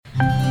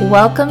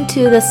Welcome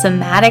to the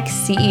Somatic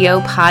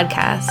CEO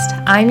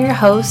podcast. I'm your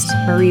host,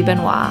 Marie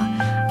Benoit.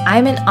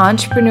 I'm an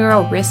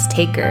entrepreneurial risk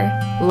taker,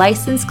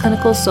 licensed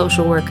clinical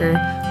social worker,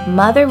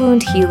 mother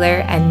wound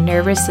healer, and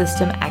nervous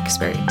system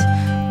expert.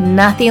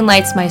 Nothing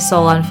lights my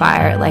soul on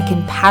fire like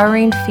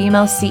empowering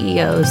female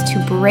CEOs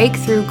to break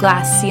through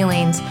glass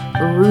ceilings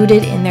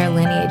rooted in their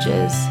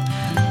lineages.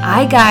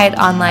 I guide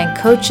online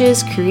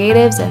coaches,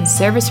 creatives, and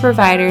service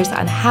providers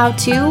on how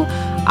to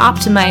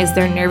optimize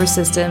their nervous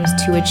systems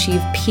to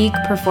achieve peak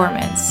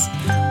performance.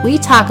 We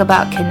talk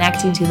about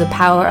connecting to the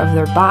power of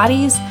their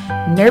bodies,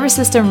 nervous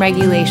system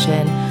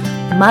regulation,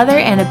 mother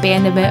and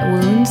abandonment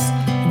wounds,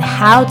 and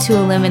how to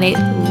eliminate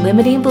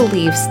limiting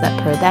beliefs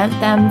that prevent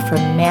them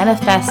from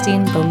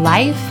manifesting the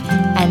life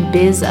and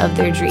biz of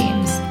their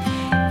dreams.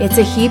 It's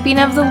a heaping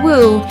of the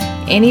woo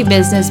any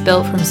business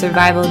built from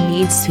survival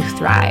needs to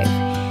thrive.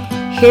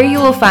 Here you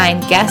will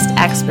find guest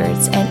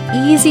experts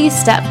and easy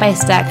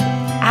step-by-step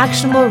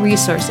actionable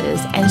resources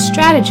and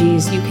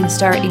strategies you can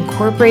start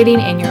incorporating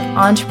in your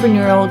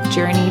entrepreneurial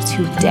journey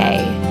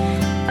today.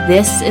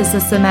 This is the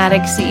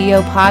Somatic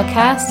CEO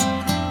podcast.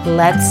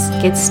 Let's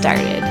get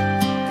started.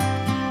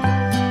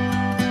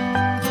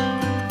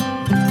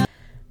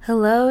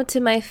 Hello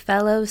to my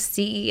fellow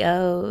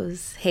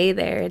CEOs. Hey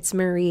there, it's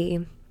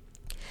Marie.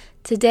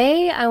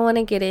 Today I want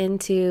to get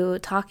into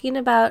talking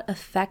about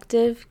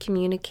effective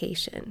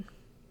communication.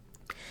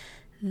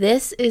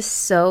 This is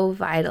so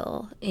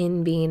vital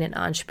in being an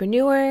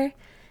entrepreneur,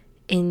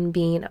 in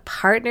being a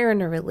partner in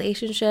a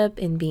relationship,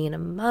 in being a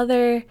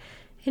mother,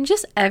 in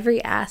just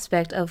every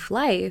aspect of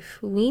life.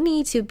 We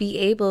need to be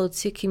able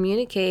to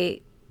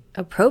communicate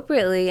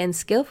appropriately and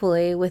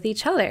skillfully with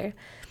each other.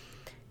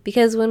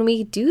 Because when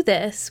we do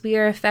this, we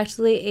are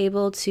effectively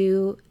able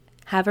to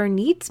have our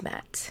needs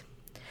met.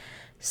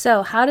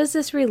 So how does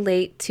this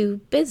relate to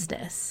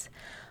business?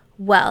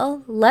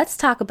 Well, let's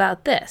talk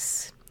about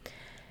this.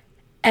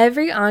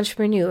 Every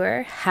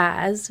entrepreneur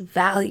has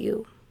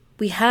value.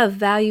 We have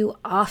value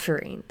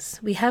offerings.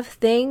 We have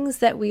things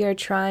that we are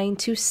trying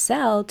to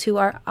sell to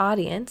our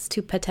audience,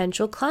 to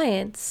potential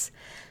clients,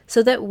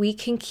 so that we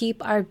can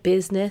keep our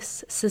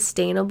business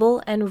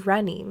sustainable and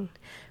running,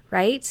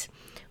 right?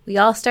 We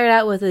all start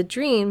out with a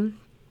dream,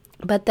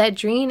 but that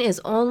dream is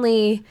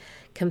only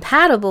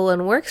compatible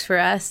and works for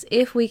us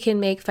if we can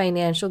make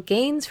financial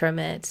gains from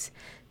it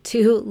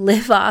to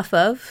live off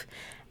of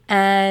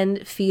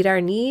and feed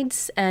our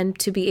needs and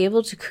to be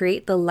able to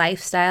create the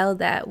lifestyle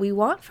that we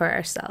want for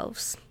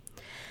ourselves.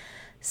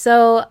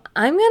 So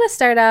I'm going to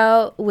start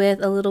out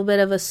with a little bit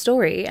of a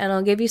story, and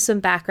I'll give you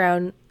some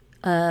background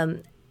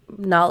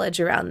knowledge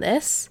around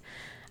this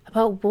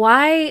about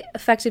why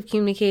effective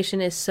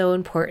communication is so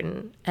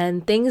important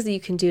and things that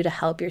you can do to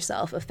help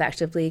yourself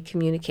effectively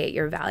communicate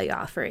your value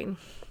offering.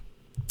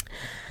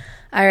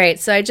 All right,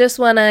 so I just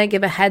want to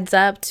give a heads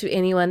up to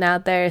anyone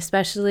out there,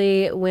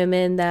 especially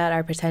women that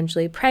are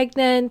potentially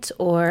pregnant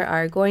or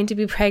are going to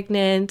be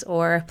pregnant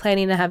or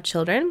planning to have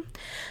children.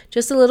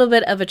 Just a little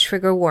bit of a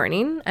trigger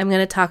warning. I'm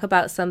going to talk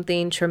about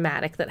something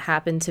traumatic that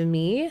happened to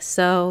me.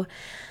 So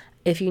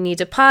if you need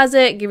to pause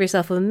it, give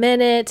yourself a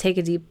minute, take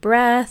a deep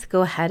breath,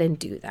 go ahead and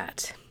do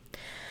that.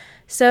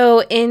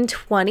 So in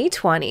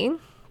 2020,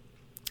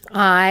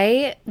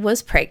 I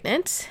was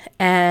pregnant,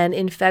 and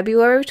in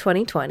February of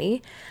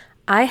 2020,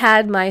 I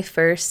had my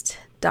first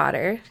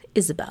daughter,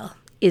 Isabel.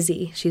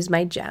 Izzy, she's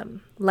my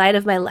gem, light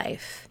of my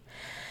life.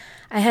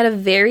 I had a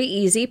very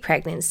easy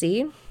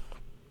pregnancy.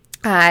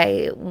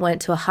 I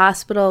went to a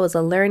hospital, it was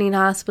a learning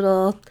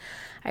hospital.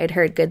 I had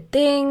heard good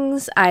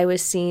things. I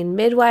was seeing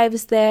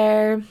midwives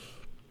there.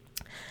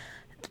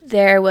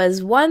 There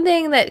was one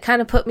thing that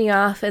kind of put me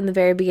off in the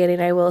very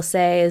beginning, I will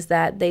say, is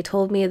that they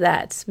told me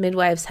that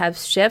midwives have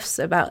shifts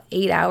about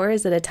 8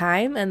 hours at a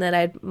time and that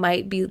I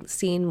might be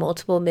seeing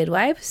multiple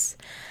midwives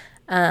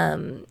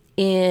in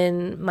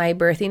my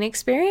birthing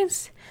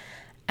experience.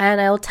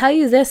 And I'll tell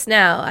you this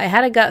now, I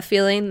had a gut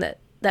feeling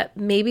that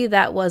maybe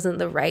that wasn't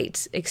the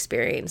right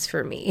experience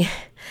for me.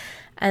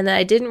 And that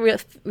I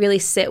didn't really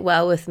sit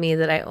well with me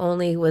that I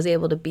only was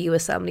able to be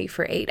with somebody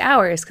for 8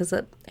 hours. Because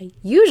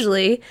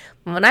usually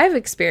what I've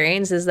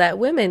experienced is that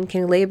women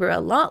can labor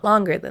a lot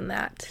longer than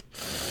that.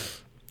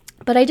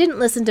 But I didn't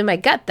listen to my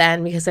gut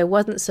then because I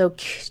wasn't so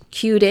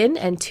cued in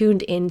and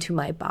tuned into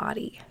my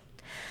body.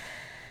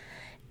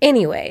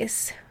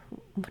 Anyways,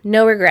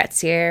 no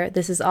regrets here.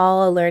 This is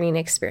all a learning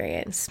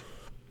experience.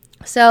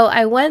 So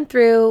I went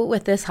through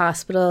with this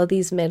hospital,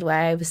 these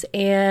midwives,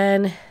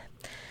 and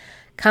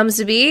comes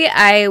to be,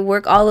 I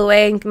work all the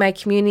way in my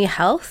community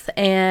health,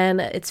 and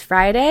it's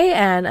Friday,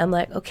 and I'm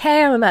like,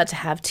 okay, I'm about to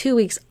have 2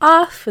 weeks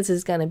off. This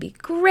is going to be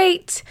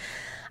great.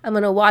 I'm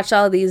going to watch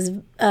all these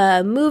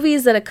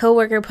movies that a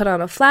coworker put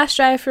on a flash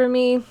drive for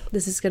me.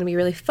 This is going to be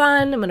really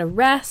fun. I'm going to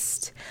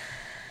rest.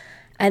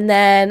 And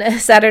then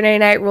Saturday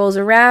night rolls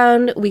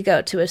around. We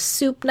go to a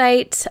soup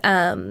night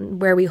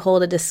where we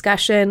hold a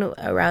discussion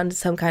around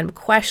some kind of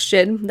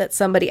question that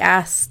somebody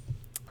asked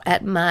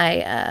at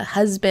my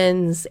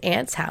husband's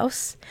aunt's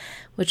house,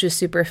 which was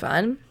super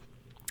fun.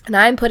 And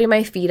I'm putting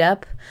my feet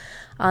up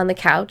on the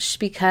couch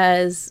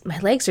because my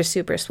legs are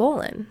super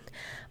swollen.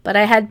 But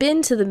I had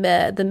been to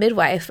the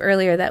midwife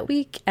earlier that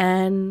week,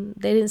 and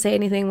they didn't say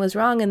anything was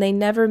wrong, and they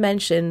never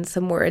mentioned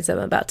some words I'm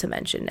about to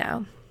mention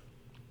now.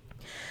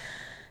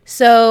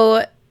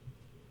 So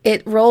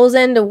it rolls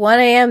into 1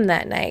 a.m.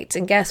 that night,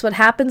 and guess what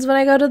happens when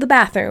I go to the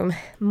bathroom?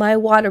 My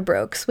water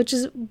breaks, which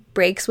is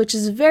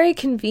very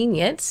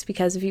convenient,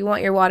 because if you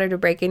want your water to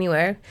break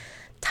anywhere,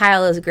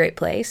 tile is a great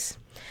place.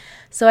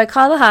 So I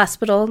call the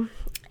hospital,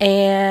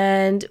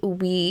 and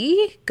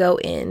we go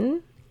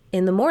in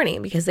the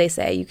morning because they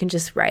say you can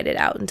just ride it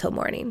out until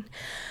morning.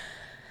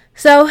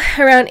 So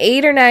around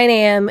 8 or 9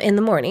 a.m. in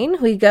the morning,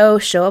 we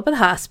show up at the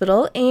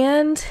hospital,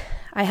 and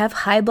I have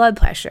high blood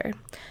pressure.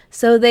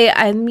 So they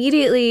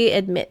immediately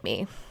admit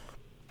me.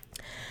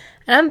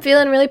 And I'm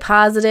feeling really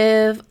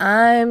positive.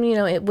 I'm,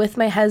 with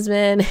my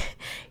husband.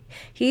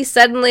 He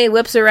suddenly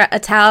whips a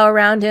towel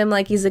around him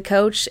like he's a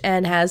coach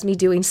and has me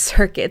doing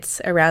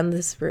circuits around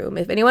this room.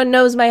 If anyone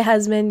knows my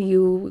husband,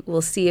 you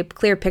will see a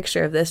clear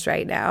picture of this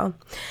right now.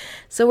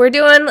 So we're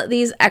doing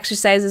these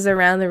exercises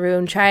around the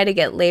room, trying to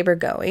get labor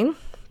going.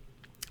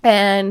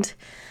 And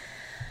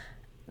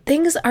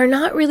things are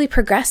not really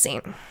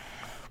progressing.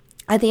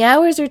 And the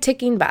hours are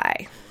ticking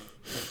by.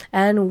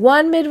 And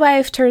one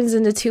midwife turns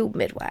into two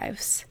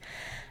midwives.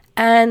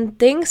 And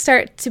things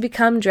start to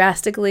become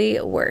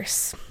drastically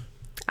worse.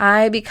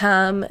 I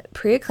become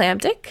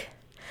preeclamptic.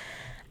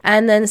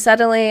 And then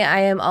suddenly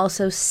I am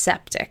also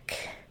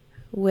septic,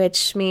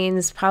 which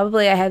means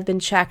probably I have been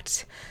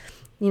checked.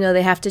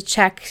 They have to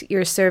check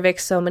your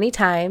cervix so many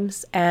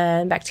times,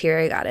 and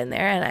bacteria got in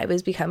there, and I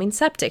was becoming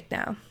septic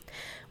now,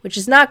 which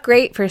is not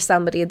great for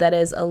somebody that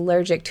is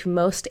allergic to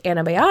most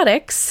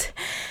antibiotics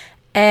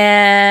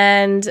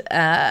and,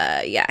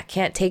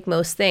 can't take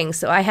most things.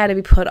 So I had to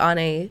be put on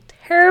a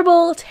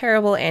terrible,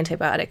 terrible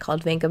antibiotic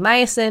called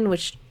vancomycin,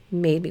 which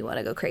made me want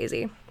to go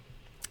crazy.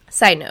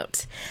 Side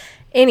note.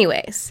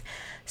 Anyways,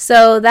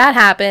 so that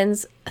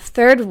happens. A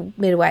third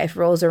midwife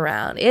rolls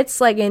around. It's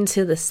like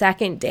into the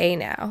second day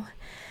now.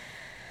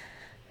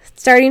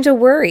 Starting to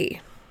worry.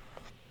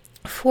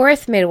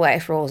 Fourth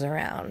midwife rolls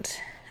around.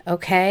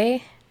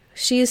 Okay.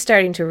 She's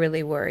starting to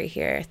really worry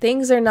here.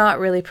 Things are not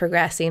really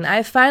progressing.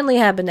 I finally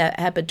have an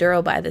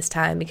epidural by this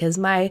time because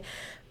my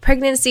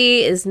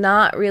pregnancy is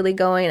not really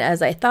going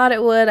as I thought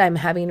it would. I'm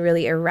having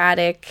really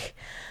erratic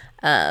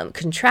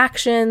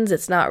contractions.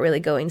 It's not really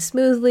going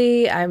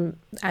smoothly. I'm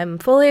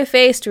fully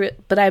effaced,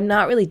 but I'm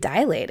not really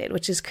dilated,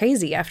 which is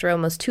crazy after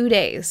almost 2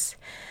 days.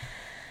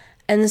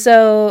 And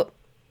so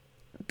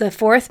the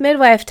fourth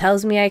midwife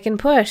tells me I can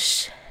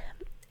push.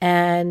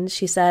 And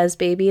she says,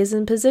 baby is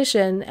in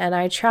position, and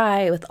I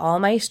try with all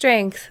my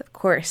strength. Of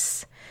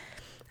course,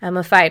 I'm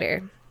a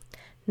fighter.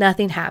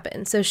 Nothing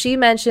happens. So she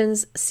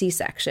mentions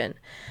C-section.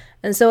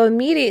 And so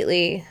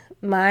immediately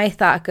my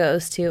thought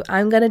goes to,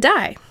 I'm going to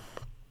die.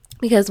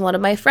 Because one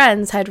of my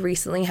friends had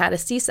recently had a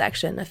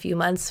C-section a few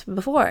months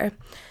before.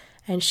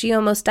 And she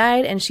almost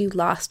died, and she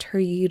lost her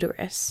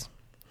uterus.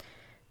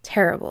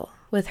 Terrible.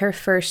 With her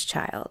first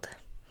child.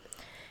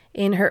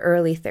 In her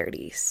early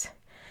 30s.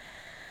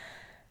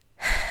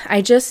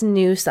 I just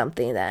knew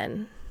something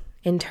then,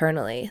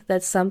 internally,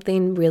 that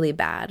something really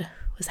bad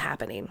was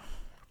happening.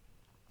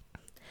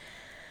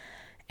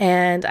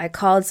 And I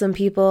called some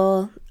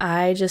people.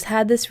 I just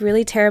had this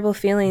really terrible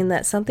feeling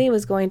that something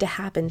was going to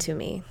happen to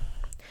me.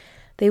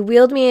 They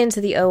wheeled me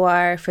into the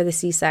OR for the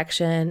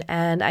C-section,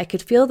 and I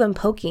could feel them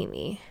poking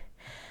me.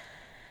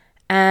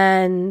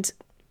 And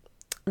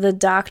the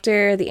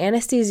doctor, the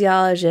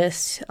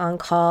anesthesiologist on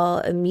call,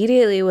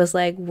 immediately was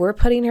like, we're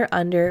putting her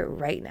under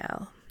right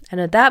now. And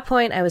at that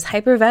point, I was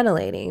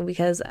hyperventilating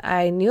because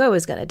I knew I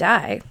was going to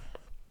die.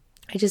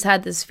 I just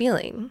had this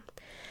feeling.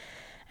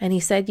 And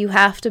he said, you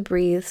have to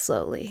breathe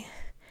slowly.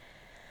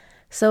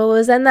 So it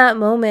was in that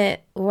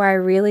moment where I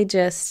really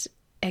just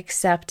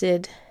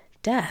accepted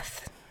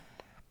death.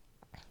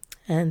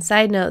 And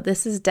side note,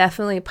 this is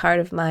definitely part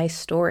of my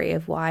story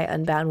of why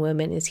Unbound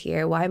Women is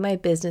here, why my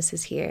business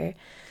is here.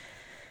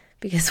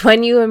 Because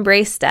when you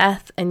embrace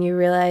death and you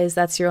realize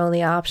that's your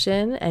only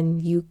option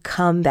and you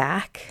come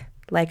back,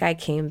 like I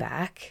came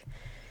back,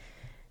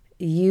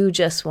 you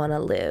just want to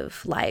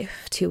live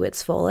life to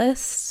its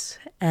fullest,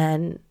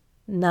 and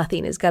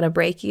nothing is going to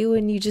break you,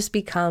 and you just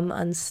become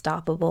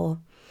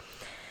unstoppable.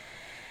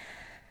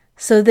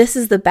 So this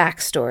is the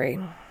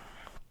backstory.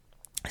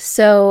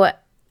 So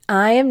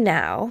I am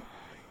now,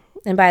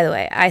 and by the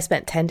way, I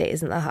spent 10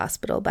 days in the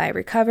hospital, but I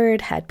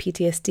recovered, had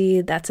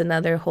PTSD. That's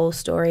another whole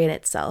story in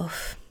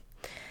itself.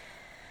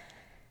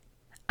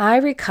 I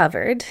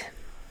recovered,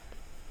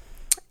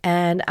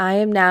 and I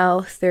am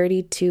now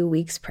 32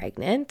 weeks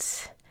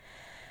pregnant,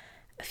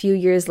 a few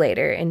years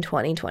later in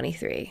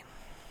 2023.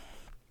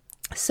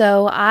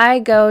 So I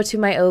go to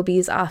my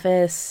OB's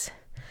office.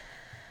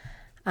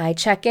 I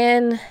check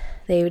in.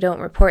 They don't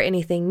report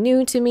anything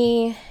new to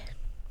me.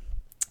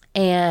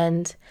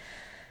 And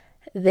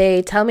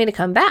they tell me to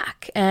come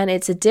back. And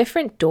it's a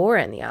different door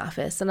in the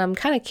office. And I'm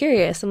kind of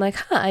curious. I'm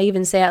like, I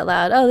even say out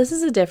loud, oh, this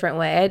is a different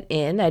way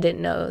in. I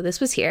didn't know this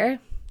was here.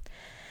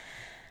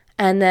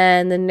 And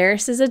then the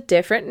nurse is a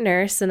different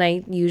nurse than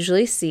I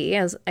usually see.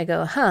 As I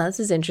go, this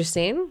is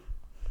interesting.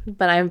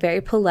 But I'm very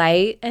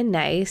polite and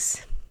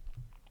nice.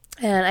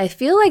 And I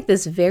feel like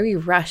this very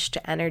rushed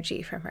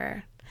energy from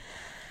her.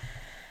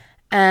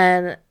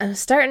 And I'm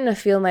starting to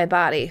feel my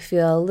body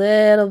feel a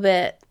little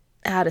bit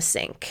out of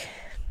sync.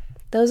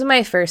 Those are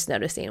my first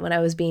noticing when I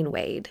was being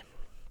weighed.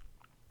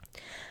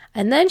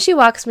 And then she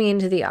walks me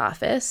into the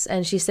office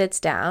and she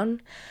sits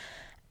down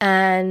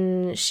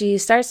and she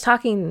starts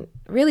talking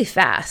really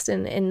fast.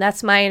 And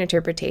that's my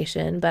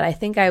interpretation, but I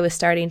think I was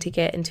starting to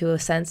get into a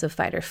sense of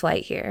fight or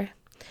flight here.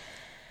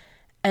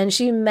 And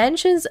she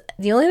mentions,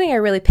 the only thing I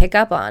really pick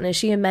up on is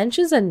she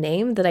mentions a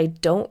name that I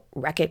don't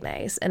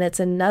recognize, and it's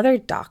another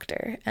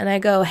doctor. And I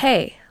go,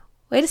 hey,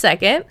 wait a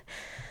second,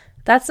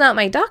 that's not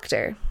my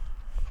doctor.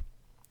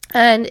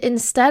 And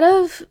instead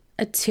of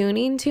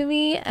attuning to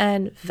me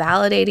and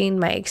validating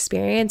my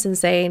experience and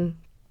saying,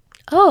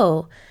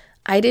 oh,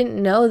 I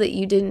didn't know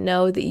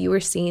that you were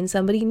seeing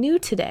somebody new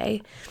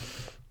today,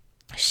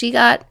 she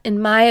got,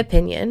 in my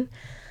opinion,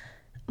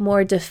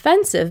 more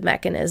defensive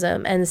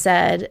mechanism and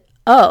said,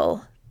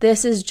 oh,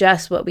 this is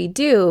just what we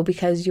do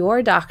because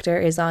your doctor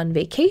is on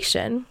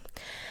vacation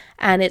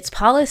and it's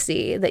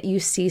policy that you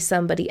see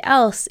somebody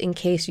else in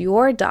case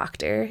your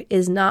doctor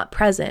is not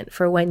present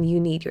for when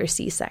you need your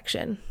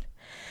C-section.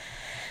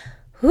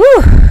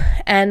 Whew.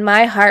 And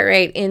my heart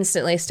rate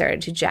instantly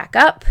started to jack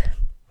up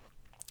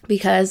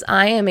because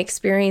I am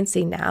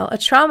experiencing now a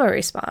trauma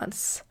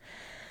response.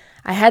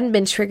 I hadn't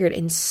been triggered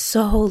in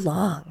so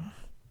long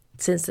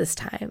since this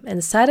time.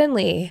 And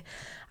suddenly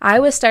I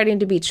was starting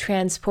to be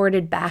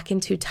transported back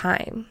into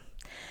time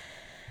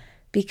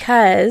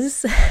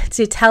because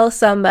to tell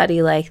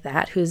somebody like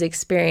that who's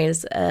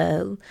experienced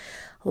a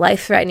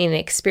life-threatening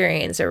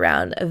experience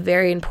around a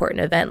very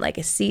important event like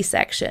a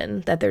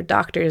C-section that their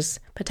doctor's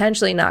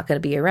potentially not going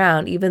to be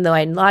around, even though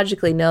I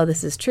logically know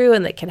this is true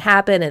and that can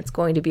happen and it's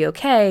going to be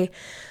okay,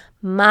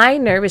 my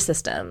nervous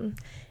system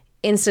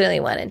instantly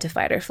went into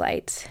fight or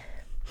flight.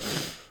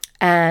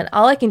 And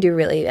all I can do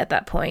really at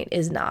that point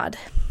is nod.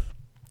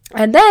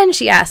 And then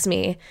she asked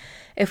me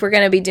if we're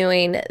going to be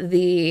doing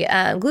the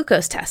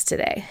glucose test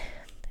today.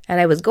 And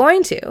I was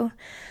going to,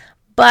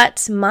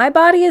 but my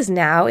body is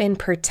now in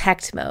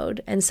protect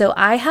mode. And so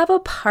I have a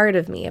part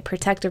of me, a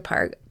protective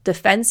part,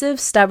 defensive,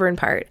 stubborn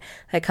part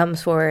that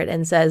comes forward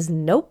and says,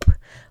 nope,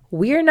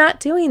 we're not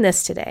doing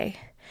this today.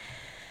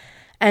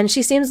 And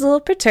she seems a little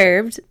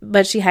perturbed,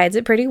 but she hides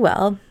it pretty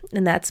well.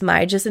 And that's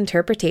my just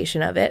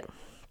interpretation of it.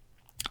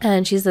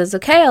 And she says,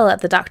 okay, I'll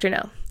let the doctor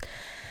know.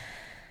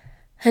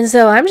 And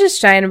so I'm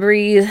just trying to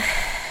breathe,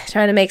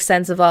 trying to make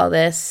sense of all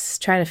this,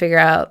 trying to figure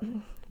out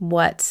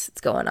what's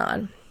going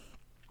on.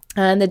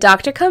 And the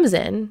doctor comes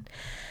in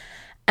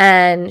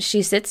and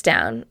she sits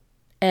down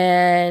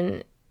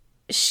and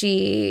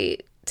she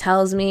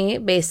tells me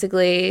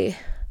basically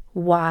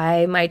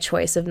why my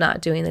choice of not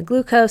doing the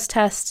glucose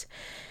test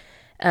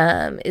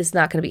is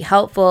not going to be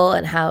helpful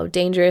and how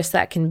dangerous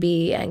that can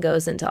be, and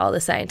goes into all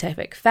the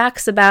scientific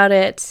facts about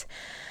it.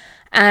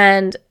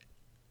 And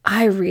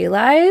I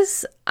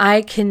realize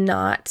I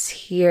cannot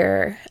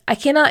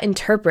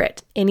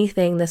interpret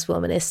anything this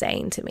woman is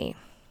saying to me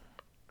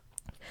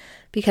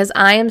because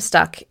I am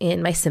stuck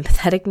in my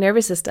sympathetic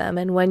nervous system.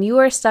 And when you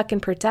are stuck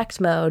in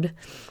protect mode,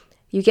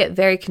 you get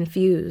very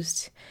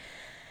confused.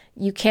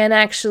 You can't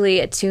actually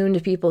attune to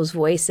people's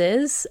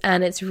voices,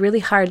 and it's really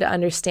hard to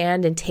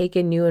understand and take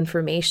in new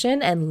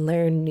information and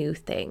learn new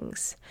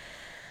things.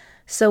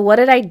 So what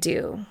did I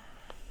do?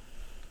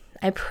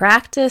 I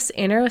practice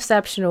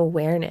interoception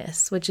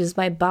awareness, which is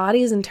my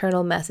body's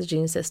internal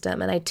messaging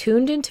system. And I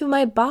tuned into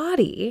my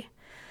body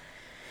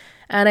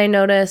and I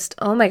noticed,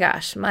 oh my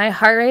gosh, my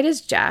heart rate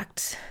is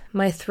jacked.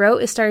 My throat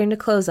is starting to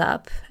close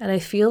up and I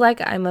feel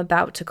like I'm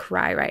about to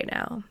cry right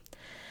now.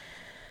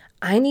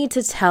 I need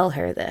to tell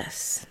her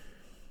this.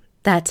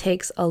 That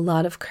takes a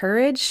lot of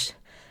courage.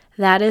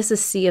 That is a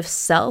sea of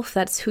self.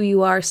 That's who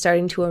you are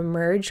starting to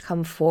emerge,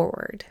 come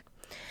forward.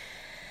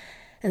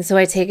 And so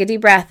I take a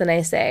deep breath and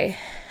I say,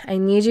 I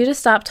need you to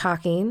stop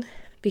talking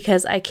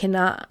because I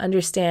cannot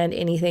understand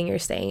anything you're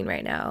saying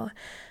right now.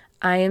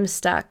 I am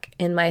stuck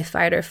in my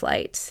fight or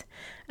flight.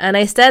 And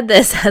I said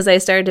this as I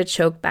started to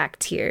choke back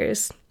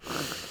tears.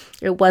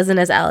 It wasn't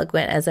as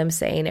eloquent as I'm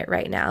saying it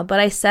right now, but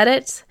I said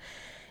it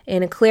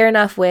in a clear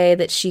enough way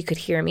that she could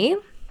hear me.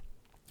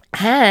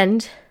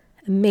 And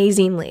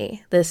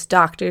amazingly, this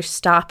doctor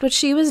stopped what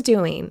she was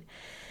doing.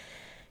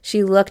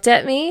 She looked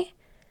at me.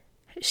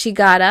 She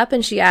got up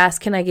and she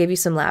asked, can I give you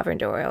some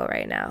lavender oil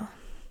right now?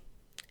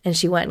 And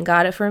she went and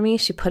got it for me.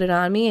 She put it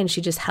on me and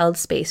she just held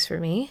space for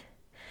me.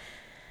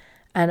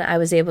 And I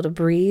was able to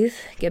breathe,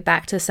 get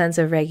back to a sense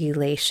of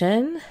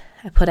regulation.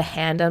 I put a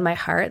hand on my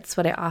heart. That's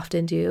what I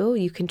often do.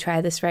 You can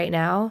try this right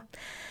now.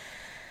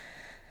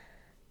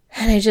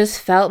 And I just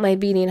felt my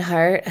beating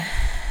heart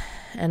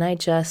and I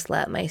just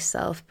let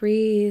myself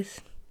breathe.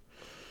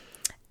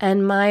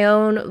 And my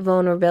own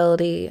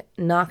vulnerability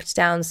knocked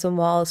down some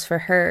walls for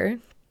her,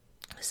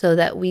 so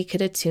that we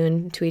could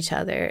attune to each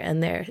other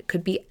and there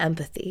could be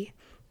empathy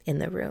in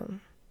the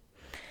room.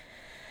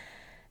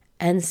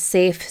 and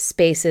safe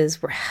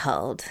spaces were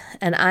held.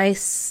 And I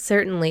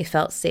certainly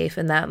felt safe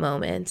in that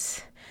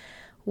moment.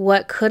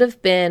 What could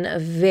have been a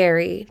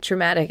very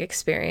traumatic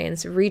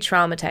experience,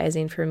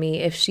 re-traumatizing for me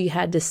if she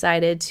had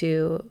decided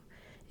to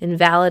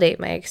invalidate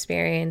my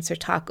experience or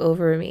talk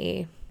over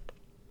me.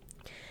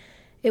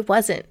 It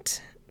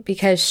wasn't,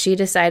 because she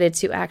decided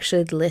to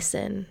actually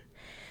listen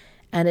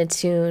and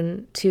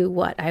attune to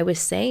what I was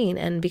saying.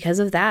 And because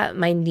of that,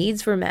 my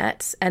needs were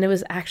met. And it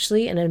was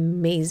actually an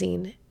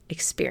amazing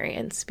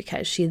experience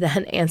because she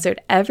then answered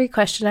every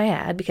question I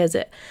had, because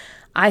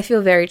I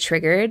feel very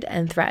triggered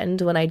and threatened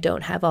when I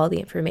don't have all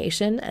the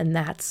information. And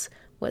that's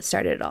what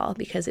started it all,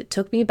 because it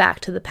took me back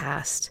to the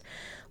past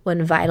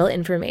when vital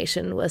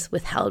information was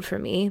withheld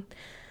from me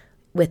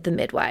with the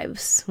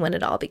midwives when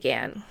it all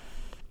began.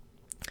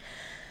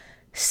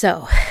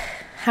 So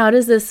how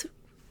does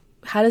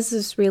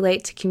this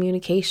relate to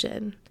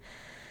communication?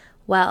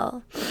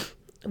 Well,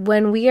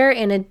 when we are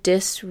in a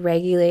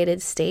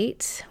dysregulated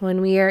state,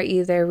 when we are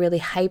either really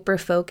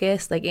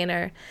hyper-focused, like in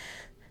our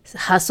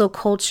hustle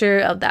culture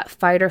of that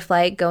fight or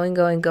flight, going,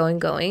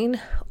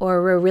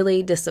 or we're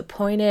really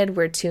disappointed,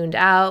 we're tuned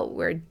out,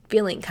 we're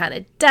feeling kind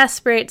of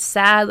desperate,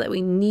 sad that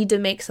we need to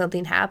make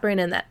something happen,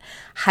 and that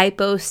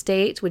hypo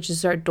state, which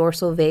is our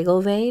dorsal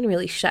vagal vein,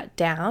 really shut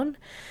down,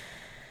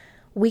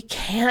 we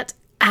can't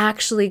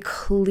actually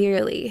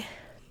clearly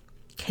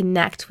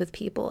connect with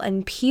people.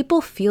 And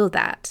people feel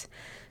that,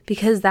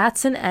 because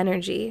that's an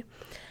energy.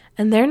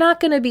 And they're not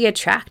going to be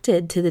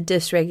attracted to the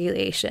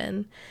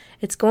dysregulation.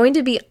 It's going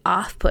to be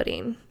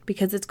off-putting,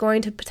 because it's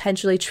going to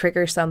potentially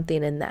trigger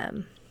something in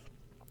them.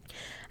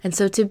 And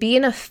so to be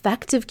an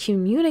effective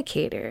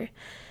communicator,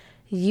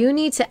 you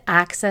need to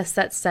access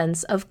that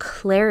sense of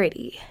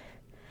clarity.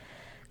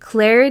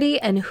 Clarity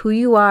and who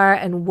you are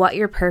and what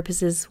your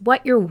purpose is,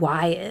 what your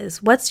why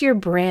is, what's your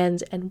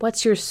brand, and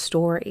what's your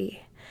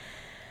story.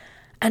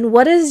 And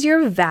what does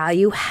your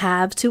value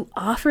have to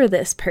offer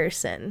this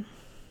person?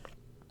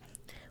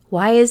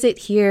 Why is it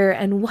here,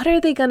 and what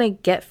are they going to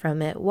get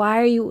from it? Why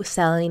are you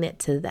selling it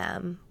to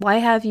them? Why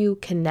have you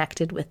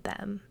connected with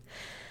them?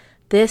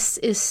 This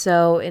is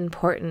so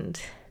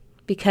important,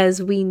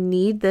 because we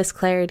need this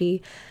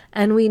clarity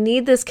and we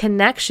need this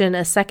connection,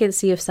 a second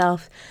C of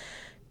self,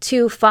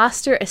 to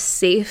foster a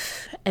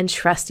safe and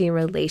trusting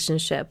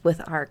relationship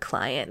with our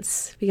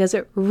clients, because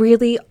it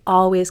really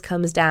always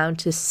comes down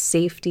to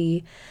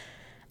safety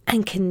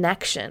and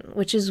connection,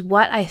 which is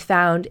what I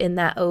found in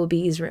that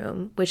OB's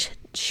room, which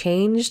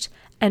changed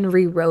and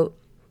rewrote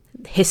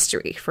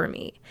history for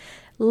me.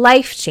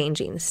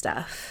 Life-changing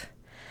stuff.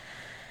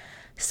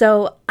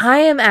 So I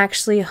am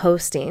actually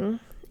hosting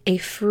a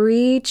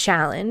free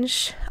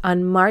challenge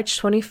on March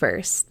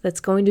 21st that's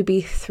going to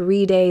be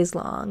 3 days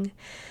long.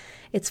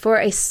 It's for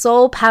a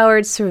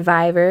soul-powered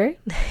survivor,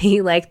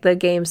 like the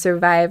game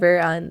Survivor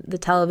on the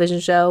television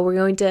show. We're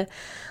going to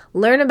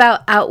learn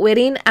about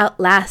outwitting,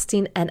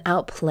 outlasting, and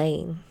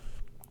outplaying.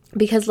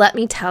 Because let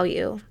me tell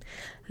you,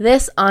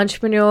 this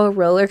entrepreneurial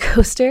roller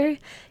coaster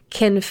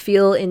can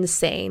feel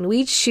insane.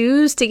 We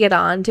choose to get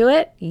onto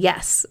it.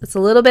 Yes, it's a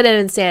little bit of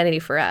insanity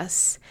for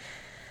us.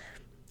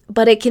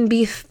 But it can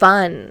be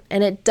fun,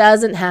 and it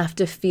doesn't have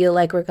to feel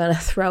like we're going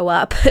to throw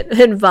up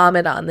and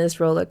vomit on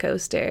this roller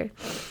coaster.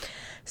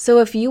 So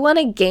if you want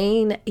to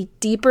gain a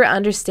deeper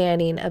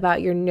understanding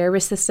about your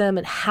nervous system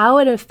and how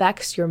it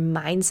affects your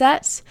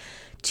mindset,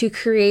 to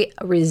create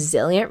a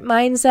resilient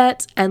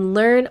mindset and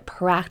learn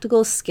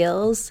practical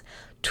skills,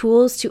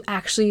 tools to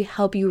actually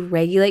help you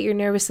regulate your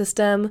nervous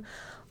system,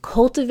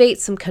 cultivate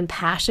some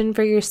compassion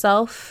for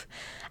yourself,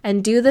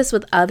 and do this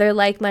with other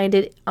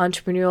like-minded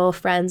entrepreneurial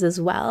friends as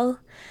well,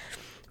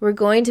 we're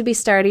going to be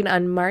starting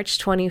on March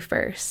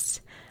 21st.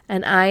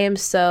 And I am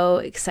so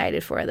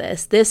excited for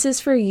this. This is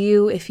for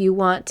you if you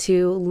want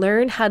to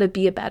learn how to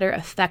be a better,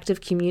 effective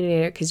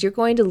communicator, because you're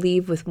going to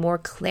leave with more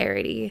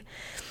clarity.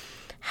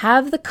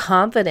 Have the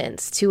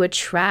confidence to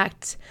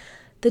attract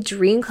the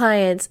dream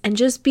clients and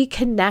just be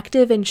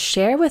connective and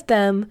share with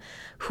them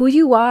who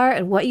you are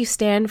and what you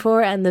stand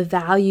for and the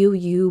value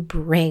you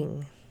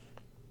bring.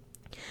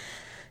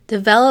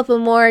 Develop a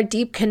more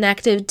deep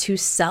connective to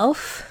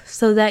self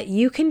so that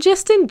you can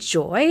just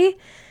enjoy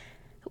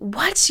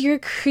what you're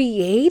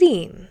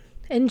creating.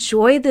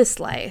 Enjoy this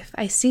life.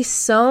 I see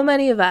so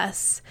many of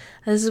us,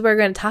 this is what we're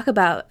going to talk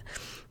about,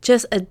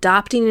 just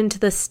adopting into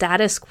the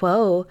status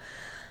quo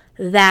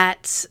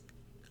that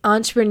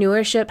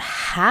entrepreneurship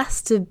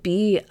has to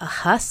be a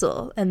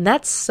hustle. And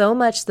that's so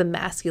much the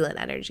masculine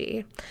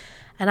energy.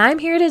 And I'm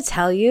here to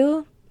tell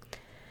you,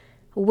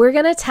 we're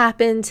going to tap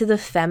into the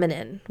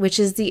feminine, which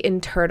is the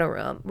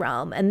internal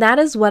realm. And that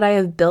is what I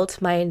have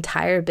built my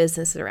entire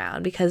business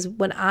around. Because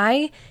when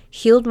I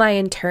healed my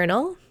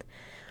internal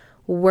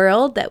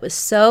world that was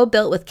so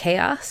built with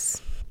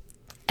chaos,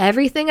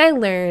 everything I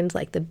learned,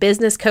 like the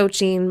business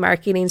coaching,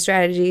 marketing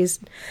strategies,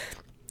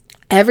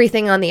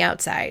 everything on the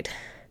outside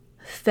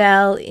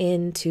fell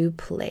into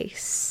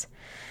place.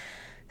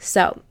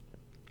 So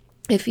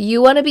if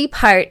you want to be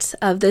part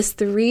of this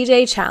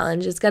 3-day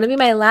challenge, it's going to be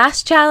my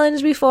last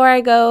challenge before I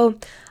go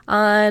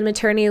on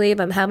maternity leave.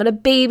 I'm having a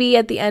baby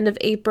at the end of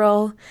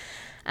April,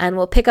 and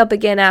we'll pick up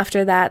again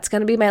after that. It's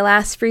going to be my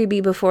last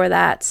freebie before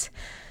that.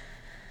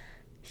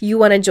 You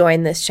want to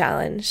join this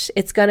challenge.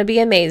 It's going to be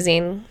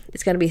amazing.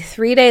 It's going to be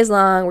 3 days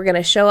long. We're going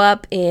to show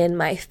up in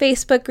my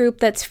Facebook group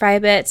that's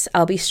Frybit.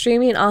 I'll be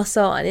streaming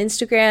also on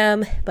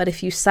Instagram, but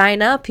if you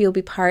sign up, you'll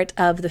be part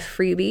of the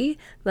freebie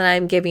that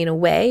I'm giving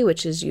away,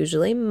 which is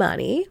usually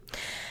money.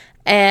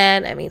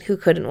 And I mean, who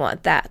couldn't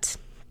want that?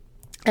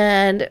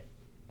 And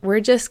we're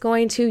just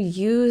going to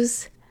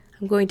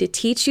I'm going to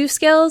teach you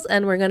skills,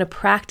 and we're going to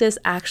practice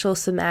actual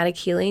somatic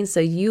healing so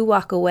you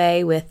walk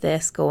away with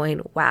this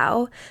going,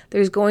 wow.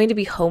 There's going to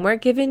be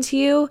homework given to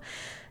you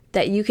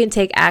that you can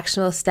take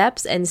actionable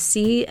steps and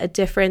see a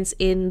difference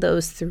in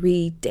those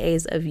 3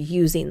 days of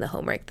using the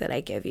homework that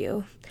I give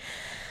you.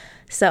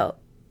 So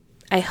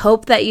I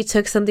hope that you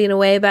took something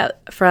away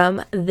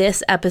from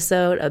this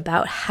episode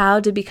about how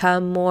to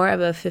become more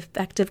of an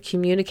effective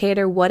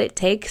communicator, what it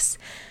takes,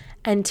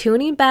 and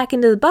tuning back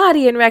into the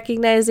body and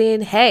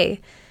recognizing,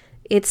 hey,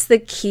 it's the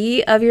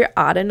key of your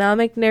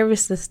autonomic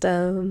nervous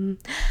system.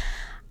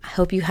 I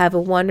hope you have a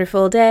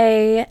wonderful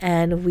day,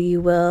 and we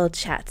will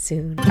chat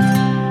soon.